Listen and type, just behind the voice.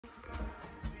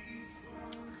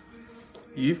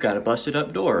you've got a busted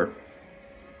up door.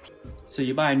 So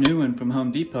you buy a new one from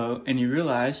Home Depot and you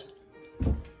realize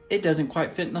it doesn't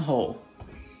quite fit in the hole.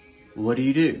 What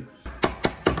do?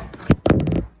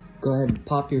 Go ahead and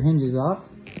pop your hinges off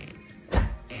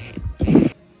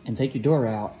and take your door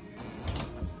out.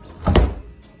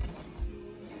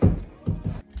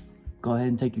 Go ahead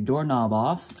and take your doorknob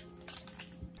off.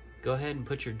 Go ahead and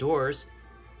put your doors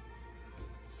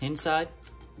hinge side,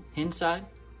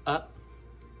 up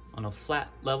on a flat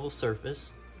level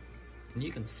surface. And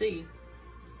you can see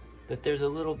that there's a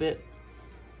little bit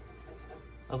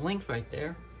of length right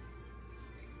there.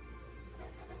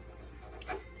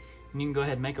 And you can go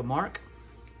ahead and make a mark.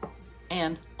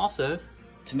 And also,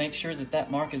 to make sure that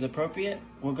that mark is appropriate,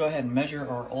 we'll go ahead and measure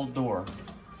our old door.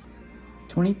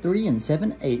 23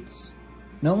 7/8.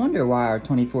 No wonder why our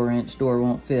 24-inch door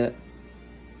won't fit.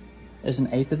 There's an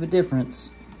eighth of a difference.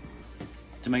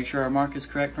 To make sure our mark is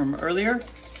correct from earlier,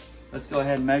 let's go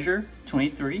ahead and measure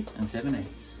 23 7/8.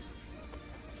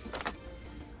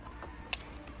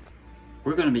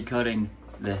 We're going to be cutting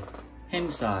the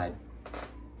hinge side.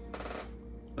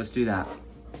 Let's do that.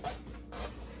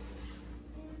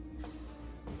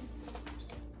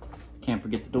 Can't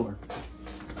forget the door.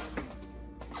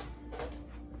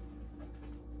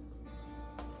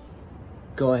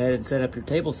 Go ahead and set up your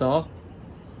table saw.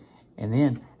 And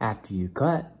then after you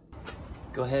cut,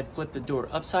 go ahead and flip the door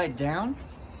upside down.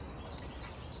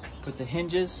 Put the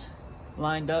hinges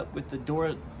lined up with the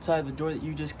door side of the door that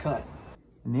you just cut.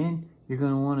 And then you're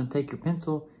going to want to take your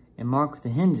pencil and mark the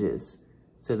hinges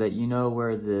so that you know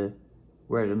where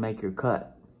to make your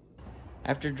cut.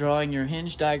 After drawing your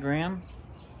hinge diagram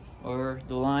or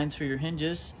the lines for your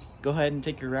hinges, go ahead and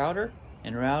take your router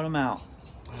and route them out.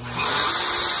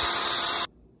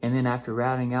 And then after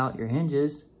routing out your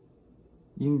hinges,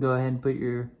 you can go ahead and put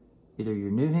either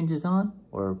your new hinges on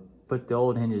or put the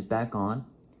old hinges back on.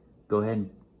 Go ahead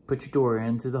and put your door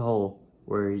into the hole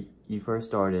where you first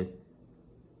started.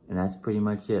 And that's pretty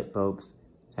much it, folks.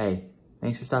 Hey,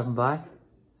 thanks for stopping by.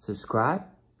 Subscribe,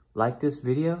 like this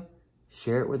video,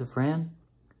 share it with a friend,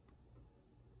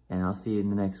 and I'll see you in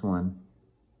the next one.